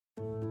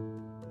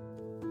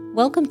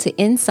Welcome to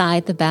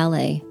Inside the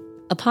Ballet,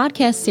 a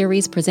podcast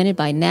series presented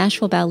by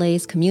Nashville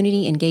Ballet's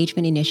Community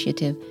Engagement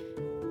Initiative.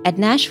 At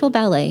Nashville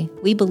Ballet,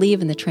 we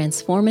believe in the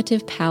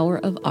transformative power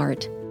of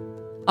art.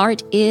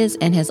 Art is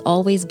and has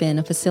always been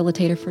a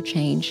facilitator for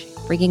change,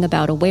 bringing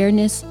about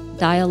awareness,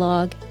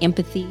 dialogue,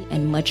 empathy,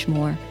 and much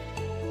more.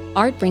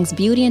 Art brings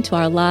beauty into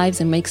our lives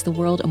and makes the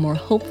world a more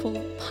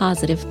hopeful,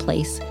 positive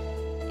place.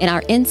 In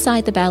our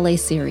Inside the Ballet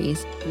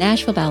series,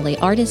 Nashville Ballet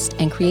artists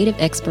and creative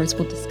experts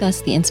will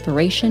discuss the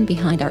inspiration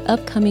behind our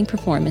upcoming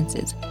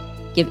performances,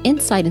 give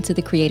insight into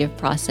the creative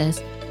process,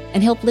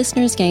 and help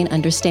listeners gain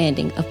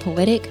understanding of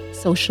poetic,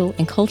 social,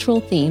 and cultural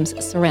themes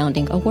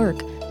surrounding a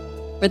work.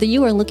 Whether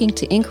you are looking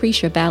to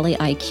increase your ballet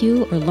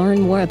IQ or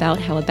learn more about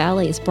how a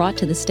ballet is brought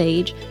to the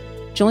stage,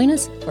 join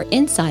us for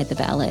Inside the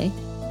Ballet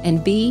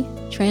and be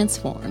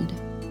transformed.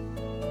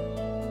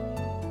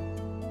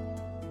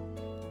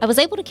 I was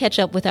able to catch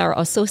up with our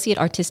Associate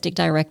Artistic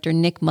Director,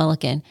 Nick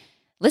Mullikin.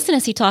 Listen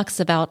as he talks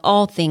about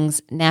all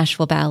things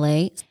Nashville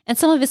Ballet and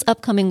some of his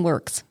upcoming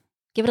works.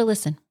 Give it a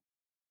listen.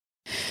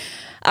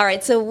 All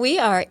right, so we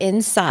are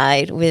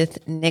inside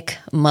with Nick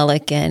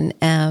Mullikin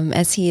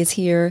as he is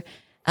here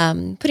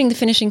putting the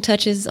finishing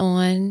touches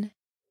on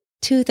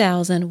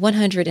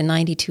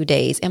 2,192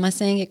 days. Am I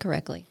saying it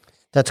correctly?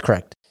 That's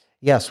correct.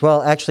 Yes.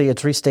 Well, actually,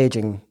 it's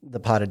restaging the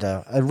Pas de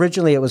Deux.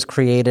 Originally, it was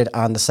created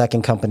on the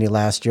second company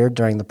last year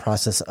during the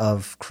process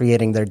of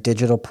creating their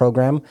digital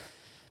program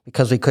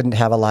because we couldn't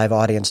have a live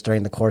audience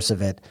during the course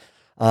of it.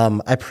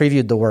 I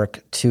previewed the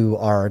work to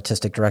our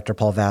artistic director,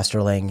 Paul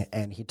Vasterling,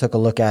 and he took a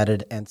look at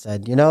it and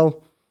said,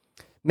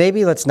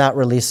 maybe let's not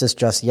release this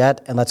just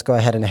yet, and let's go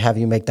ahead and have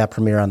you make that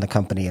premiere on the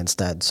company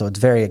instead. So it's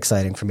very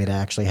exciting for me to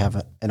actually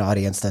have an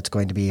audience that's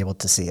going to be able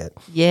to see it.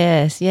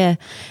 Yes, yeah.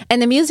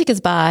 And the music is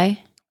by?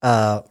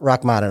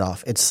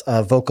 Rachmaninoff. It's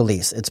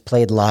Vocalise. It's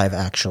played live,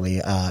 actually,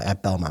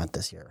 at Belmont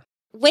this year.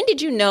 When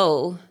did you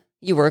know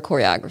you were a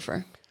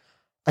choreographer?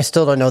 I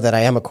still don't know that I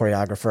am a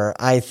choreographer.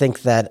 I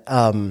think that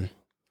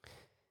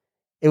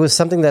it was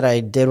something that I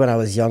did when I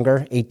was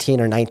younger,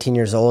 18 or 19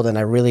 years old, and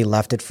I really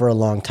left it for a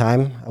long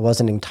time. I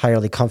wasn't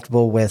entirely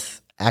comfortable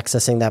with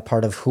accessing that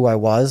part of who I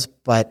was,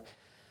 but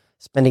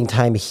spending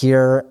time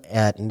here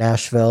at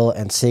Nashville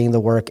and seeing the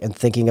work and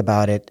thinking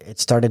about it, it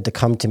started to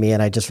come to me,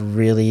 and I just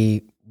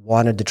really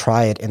wanted to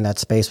try it in that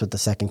space with the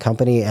second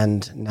company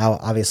and now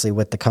obviously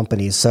with the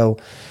companies. So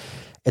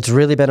it's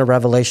really been a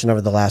revelation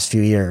over the last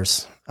few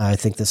years. I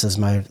think this is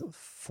my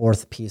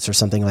fourth piece or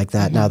something like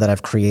that now that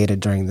I've created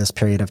during this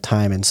period of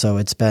time. And so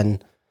it's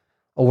been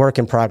a work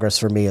in progress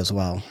for me as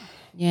well.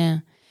 Yeah.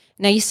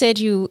 Now you said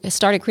you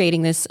started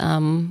creating this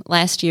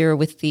last year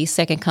with the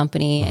second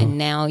company and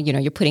now,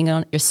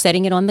 you're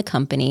setting it on the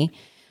company.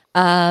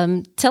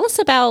 Tell us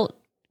about,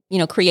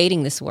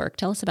 creating this work.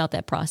 Tell us about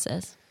that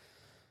process.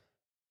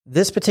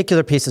 This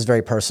particular piece is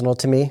very personal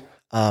to me.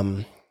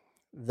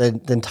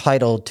 The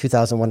title,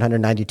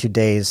 2,192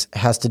 Days,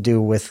 has to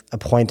do with a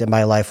point in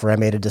my life where I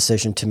made a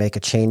decision to make a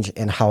change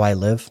in how I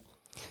live.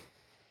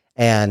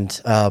 And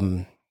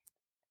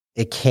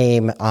it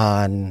came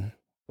on,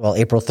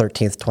 April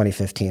 13th,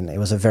 2015. It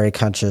was a very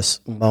conscious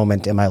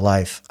moment in my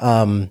life.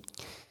 And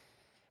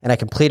I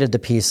completed the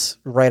piece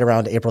right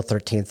around April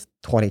 13th,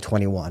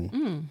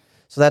 2021.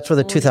 So that's where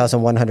the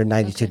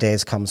 2,192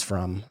 days comes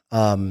from.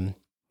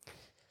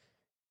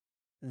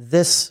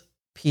 This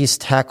piece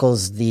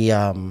tackles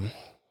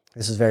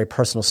this is a very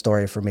personal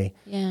story for me.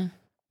 Yeah.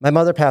 My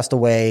mother passed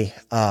away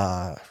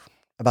about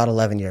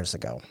 11 years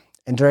ago.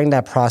 And during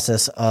that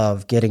process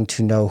of getting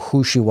to know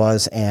who she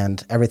was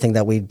and everything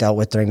that we dealt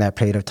with during that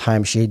period of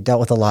time, she dealt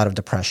with a lot of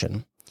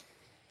depression.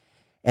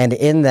 And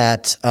in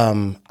that,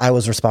 I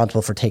was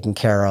responsible for taking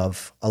care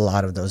of a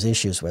lot of those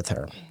issues with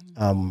her.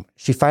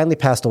 She finally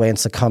passed away and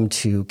succumbed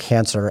to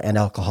cancer and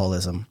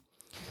alcoholism.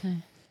 Okay.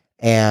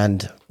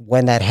 And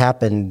when that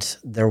happened,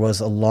 there was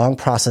a long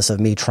process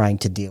of me trying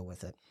to deal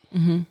with it.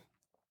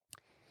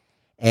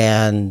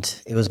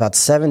 And it was about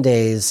 7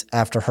 days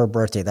after her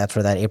birthday, that's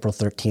where that April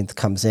 13th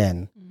comes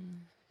in,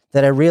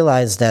 that I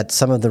realized that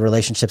some of the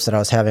relationships that I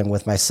was having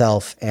with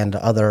myself and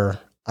other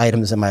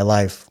items in my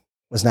life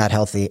was not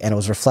healthy, and it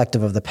was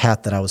reflective of the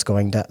path that I was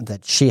going down,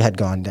 that she had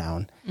gone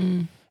down.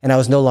 And I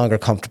was no longer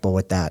comfortable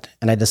with that.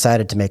 And I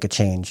decided to make a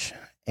change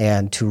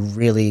and to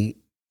really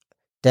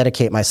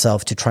dedicate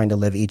myself to trying to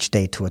live each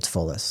day to its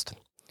fullest.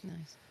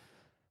 Nice.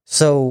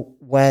 So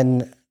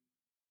when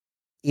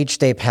each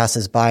day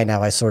passes by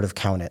now, I sort of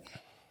count it.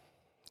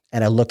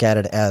 And I look at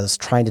it as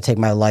trying to take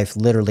my life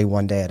literally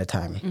one day at a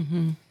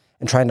time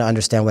and trying to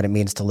understand what it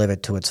means to live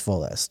it to its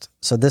fullest.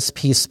 So this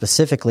piece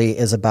specifically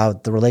is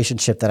about the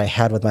relationship that I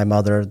had with my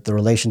mother, the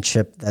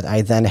relationship that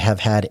I then have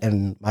had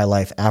in my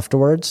life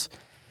afterwards.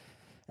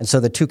 And so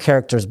the two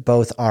characters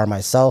both are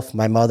myself,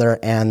 my mother,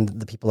 and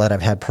the people that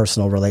I've had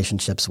personal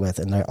relationships with,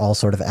 and they're all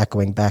sort of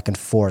echoing back and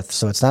forth.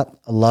 So it's not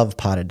a love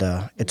pas de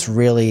deux. It's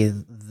really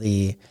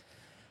the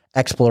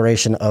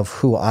exploration of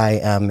who I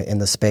am in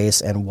the space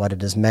and what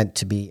it is meant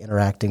to be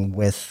interacting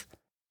with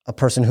a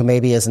person who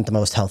maybe isn't the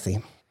most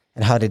healthy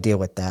and how to deal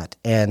with that.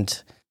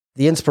 And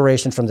the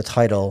inspiration from the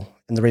title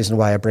and the reason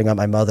why I bring up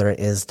my mother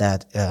is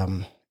that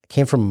it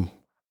came from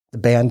the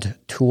band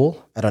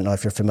Tool. I don't know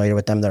if you're familiar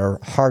with them. They're a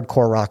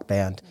hardcore rock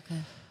band.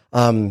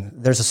 Okay.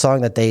 There's a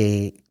song that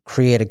they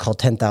created called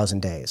 10,000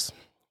 Days.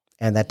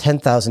 And that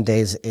 10,000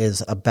 Days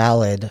is a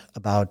ballad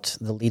about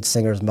the lead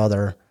singer's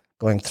mother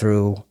going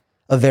through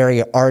a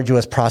very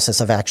arduous process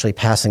of actually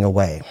passing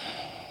away.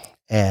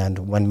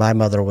 And when my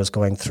mother was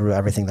going through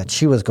everything that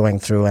she was going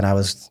through and I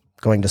was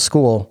going to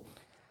school,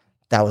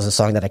 that was a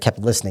song that I kept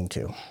listening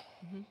to.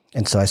 Mm-hmm.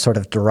 And so I sort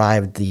of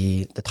derived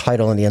the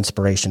title and the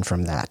inspiration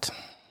from that.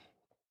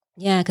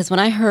 Yeah, because when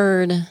I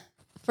heard,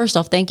 first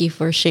off, thank you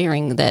for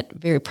sharing that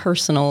very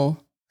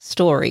personal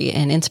story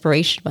and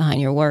inspiration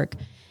behind your work.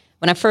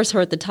 When I first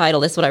heard the title,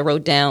 that's what I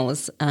wrote down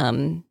was,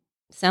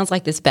 sounds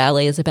like this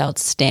ballet is about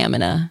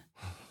stamina.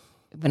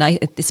 When I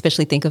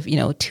especially think of,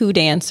 2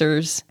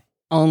 dancers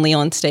only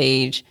on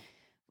stage,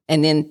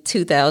 and then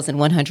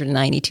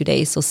 2,192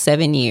 days, so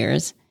 7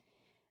 years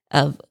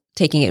of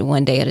taking it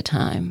one day at a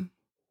time.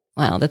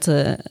 Wow, that's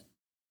a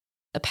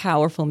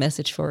powerful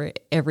message for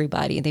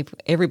everybody.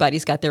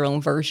 Everybody's got their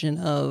own version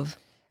of.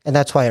 And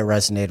that's why it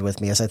resonated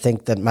with me, is I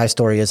think that my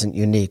story isn't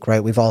unique,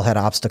 right? We've all had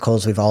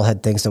obstacles. We've all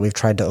had things that we've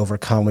tried to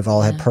overcome. We've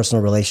all had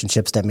personal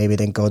relationships that maybe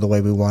didn't go the way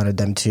we wanted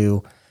them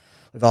to.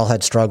 We've all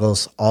had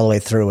struggles all the way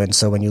through. And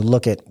so when you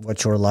look at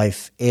what your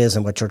life is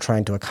and what you're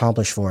trying to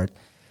accomplish for it,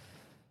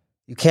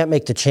 you can't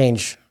make the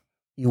change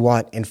you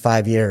want in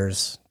 5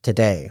 years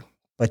today,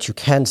 but you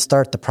can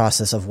start the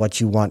process of what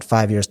you want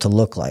 5 years to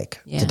look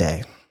like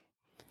today.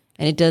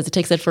 And it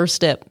takes that first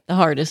step, the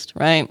hardest,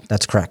 right?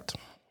 That's correct.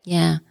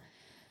 Yeah.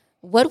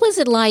 What was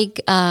it like,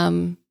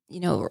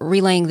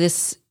 relaying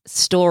this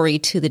story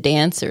to the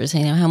dancers?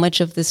 How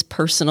much of this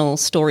personal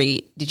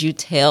story did you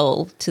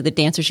tell to the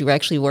dancers you were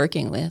actually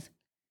working with?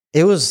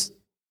 It was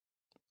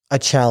a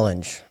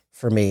challenge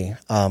for me.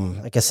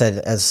 Like I said,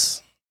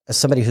 as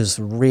somebody who's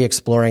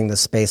re-exploring the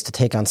space, to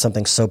take on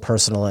something so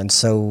personal and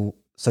so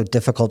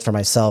difficult for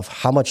myself,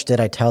 how much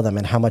did I tell them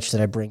and how much did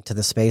I bring to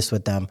the space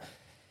with them?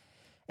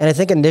 And I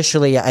think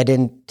initially I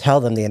didn't tell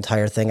them the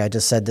entire thing. I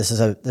just said, this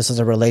is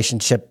a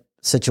relationship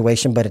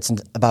situation, but it's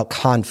about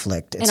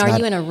conflict. And are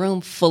you in a room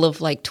full of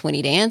like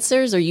 20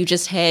 dancers, or you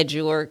just had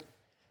your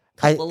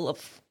couple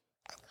of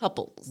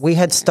couples? We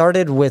had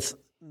started with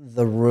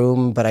the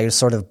room, but I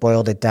sort of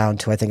boiled it down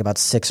to, I think, about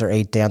 6 or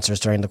 8 dancers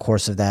during the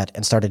course of that,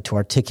 and started to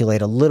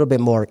articulate a little bit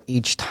more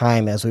each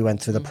time as we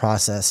went through the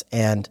process.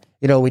 And,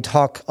 we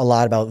talk a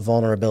lot about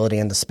vulnerability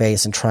in the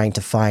space and trying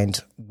to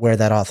find where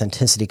that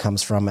authenticity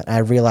comes from. And I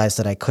realized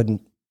that I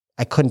couldn't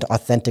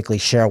authentically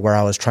share where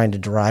I was trying to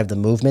derive the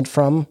movement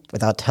from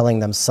without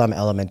telling them some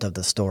element of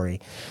the story.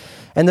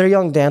 And they're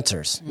young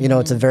dancers. Mm-hmm.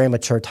 It's a very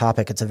mature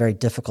topic. It's a very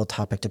difficult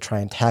topic to try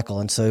and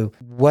tackle. And so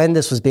when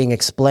this was being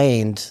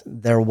explained,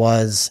 there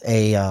was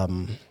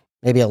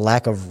maybe a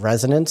lack of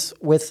resonance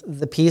with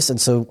the piece. And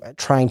so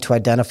trying to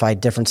identify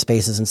different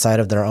spaces inside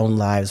of their own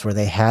lives where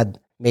they had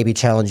maybe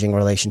challenging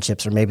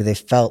relationships, or maybe they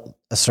felt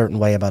a certain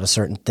way about a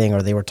certain thing,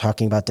 or they were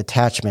talking about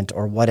detachment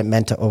or what it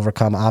meant to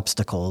overcome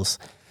obstacles,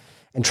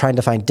 and trying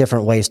to find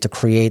different ways to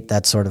create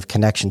that sort of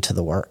connection to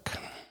the work.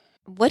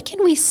 What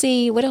can we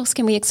see? What else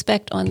can we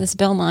expect on this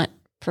Belmont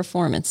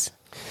performance?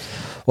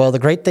 Well, the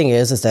great thing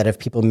is that if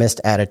people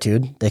missed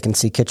Attitude, they can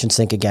see Kitchen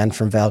Sink again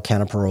from Val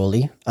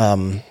Canaparoli.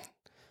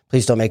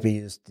 Please don't make me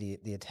use the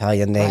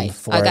Italian name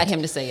for it. I got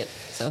him to say it.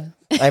 So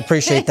I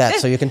appreciate that.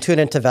 So you can tune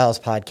into Val's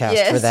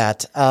podcast for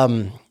that.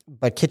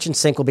 But Kitchen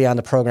Sink will be on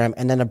the program,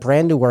 and then a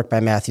brand new work by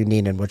Matthew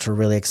Neenan, which we're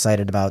really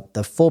excited about,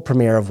 the full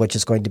premiere of which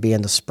is going to be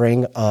in the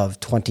spring of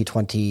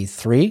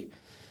 2023.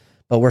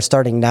 But we're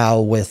starting now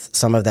with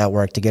some of that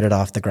work to get it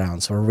off the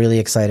ground. So we're really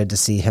excited to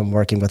see him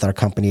working with our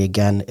company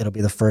again. It'll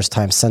be the first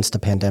time since the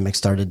pandemic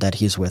started that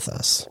he's with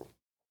us.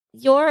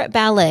 Your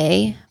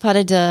ballet,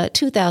 Pas de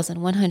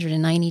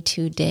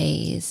 2,192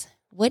 Days,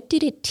 what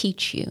did it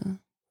teach you?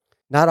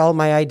 Not all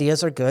my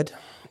ideas are good.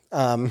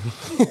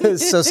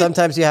 So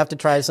sometimes you have to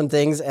try some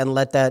things and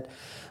let that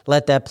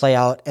play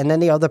out. And then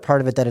the other part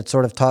of it that it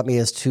sort of taught me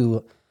is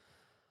to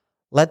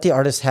let the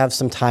artist have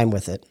some time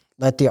with it.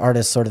 Let the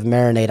artist sort of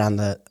marinate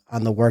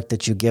on the work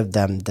that you give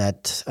them,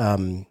 that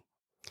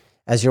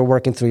as you're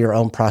working through your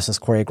own process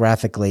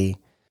choreographically,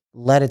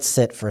 let it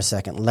sit for a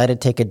second. Let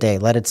it take a day.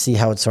 Let it see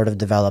how it sort of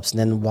develops, and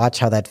then watch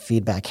how that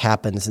feedback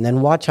happens, and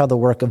then watch how the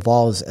work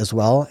evolves as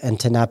well, and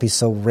to not be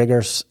so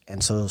rigorous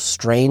and so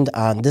strained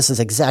on, this is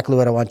exactly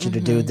what I want you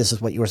to do, this is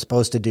what you were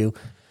supposed to do,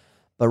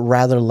 but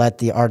rather let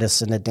the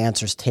artists and the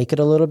dancers take it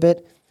a little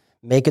bit,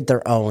 make it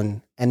their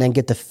own, and then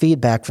get the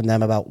feedback from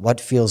them about what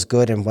feels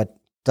good and what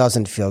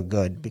doesn't feel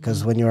good.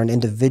 Because when you're an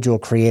individual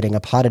creating a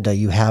pas de deux,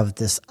 you have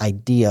this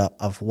idea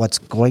of what's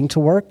going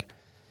to work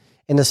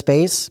in the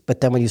space, but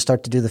then when you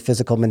start to do the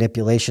physical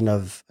manipulation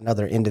of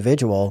another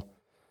individual,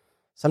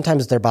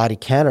 sometimes their body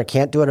can or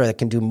can't do it, or it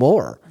can do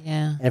more.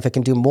 Yeah. And if it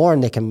can do more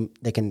and they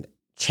can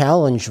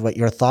challenge what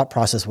your thought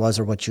process was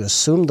or what you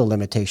assumed the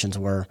limitations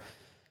were,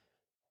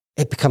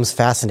 it becomes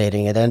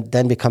fascinating. It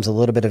then becomes a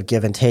little bit of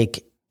give and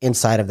take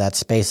inside of that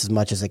space as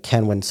much as it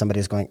can when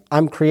somebody's going,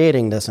 I'm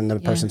creating this, and the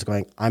person's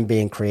going, I'm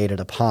being created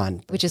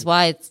upon. Which is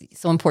why it's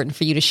so important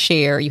for you to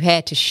share. You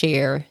had to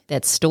share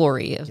that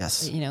story of,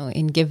 Yes.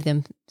 and give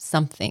them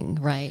something,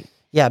 right?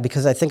 Yeah,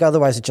 because I think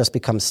otherwise it just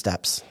becomes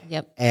steps.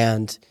 Yep.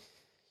 And,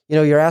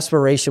 your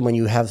aspiration when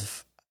you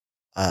have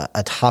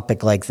a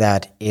topic like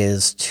that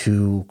is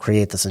to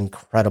create this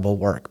incredible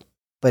work.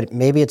 But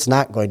maybe it's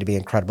not going to be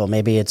incredible.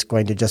 Maybe it's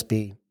going to just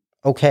be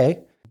okay.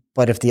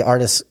 But if the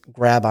artists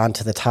grab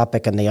onto the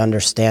topic and they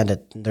understand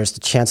it, there's the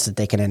chance that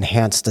they can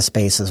enhance the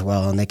space as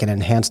well, and they can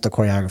enhance the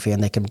choreography,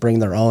 and they can bring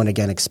their own,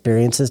 again,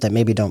 experiences that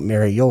maybe don't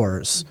mirror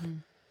yours,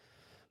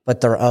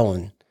 but their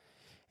own.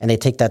 And they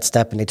take that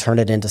step and they turn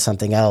it into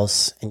something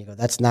else. And you go,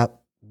 that's not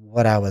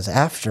what I was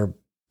after,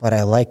 but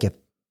I like it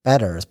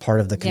better as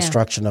part of the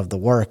construction of the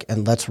work.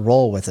 And let's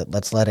roll with it.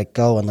 Let's let it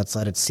go, and let's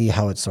let it see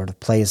how it sort of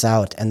plays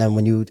out. And then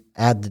when you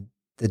add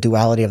the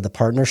duality of the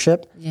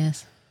partnership,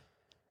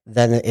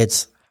 then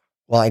it's,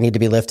 well, I need to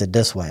be lifted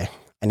this way.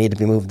 I need to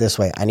be moved this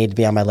way. I need to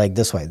be on my leg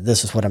this way.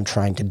 This is what I'm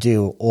trying to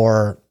do.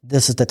 Or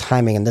this is the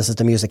timing and this is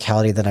the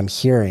musicality that I'm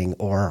hearing.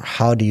 Or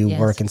how do you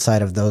work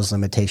inside of those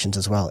limitations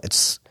as well?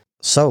 It's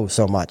so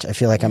much. I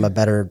feel like I'm a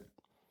better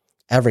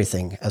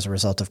everything as a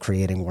result of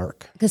creating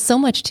work. Because so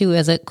much too,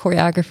 as a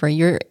choreographer,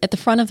 you're at the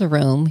front of the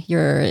room,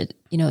 you're,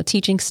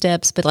 teaching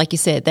steps, but like you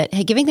said, that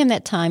giving them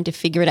that time to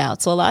figure it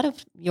out. So a lot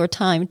of your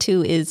time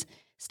too is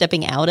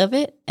stepping out of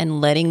it and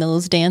letting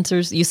those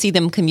dancers, you see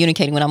them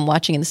communicating. When I'm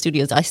watching in the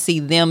studios, I see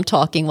them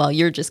talking while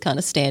you're just kind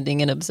of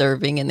standing and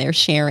observing, and they're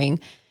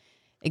sharing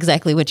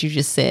exactly what you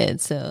just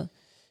said. So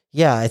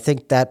yeah, I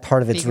think that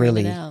part of it's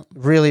really,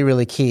 really,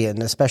 really key.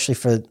 And especially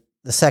for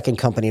the second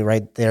company,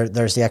 right there,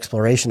 there's the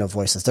exploration of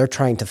voices. They're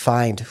trying to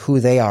find who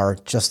they are,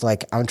 just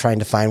like I'm trying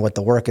to find what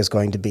the work is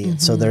going to be. And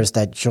so there's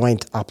that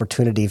joint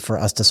opportunity for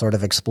us to sort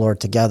of explore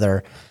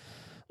together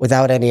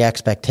without any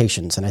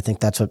expectations. And I think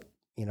that's what,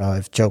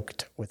 I've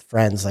joked with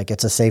friends, like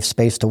it's a safe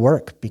space to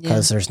work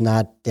because there's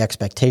not the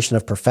expectation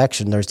of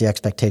perfection. There's the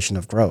expectation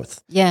of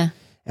growth. Yeah.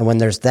 And when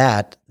there's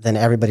that, then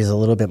everybody's a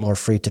little bit more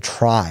free to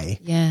try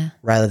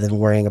rather than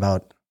worrying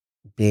about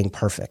being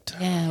perfect.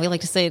 Yeah. We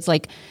like to say, it's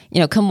like,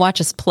 come watch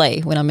us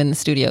play when I'm in the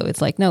studio.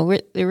 It's like, no,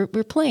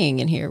 we're playing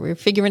in here. We're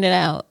figuring it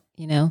out,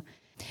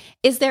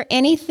 Is there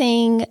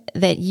anything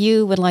that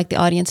you would like the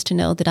audience to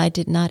know that I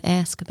did not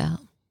ask about?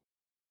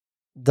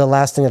 The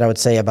last thing that I would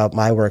say about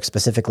my work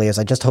specifically is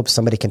I just hope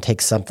somebody can take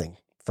something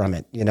from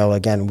it.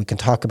 Again, we can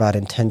talk about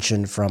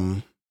intention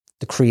from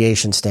the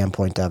creation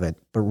standpoint of it,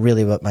 but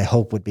really what my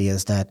hope would be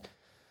is that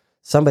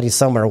somebody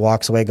somewhere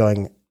walks away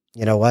going,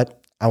 you know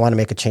what, I want to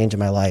make a change in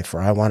my life, or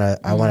I want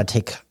to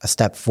take a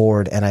step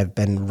forward, and I've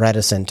been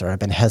reticent or I've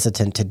been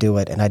hesitant to do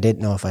it, and I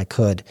didn't know if I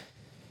could.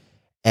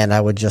 And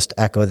I would just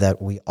echo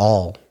that we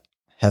all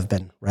have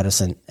been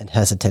reticent and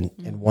hesitant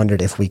and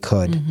wondered if we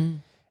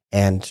could.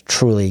 And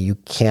truly, you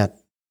can't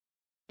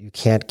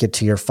get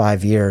to your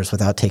 5 years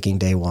without taking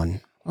day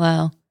one.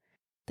 Wow.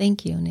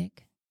 Thank you,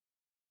 Nick.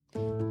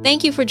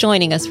 Thank you for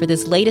joining us for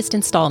this latest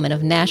installment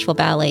of Nashville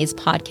Ballet's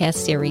podcast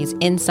series,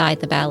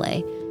 Inside the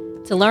Ballet.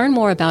 To learn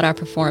more about our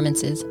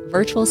performances,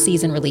 virtual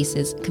season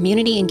releases,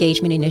 community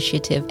engagement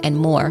initiative, and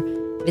more,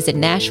 visit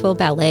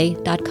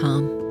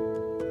NashvilleBallet.com.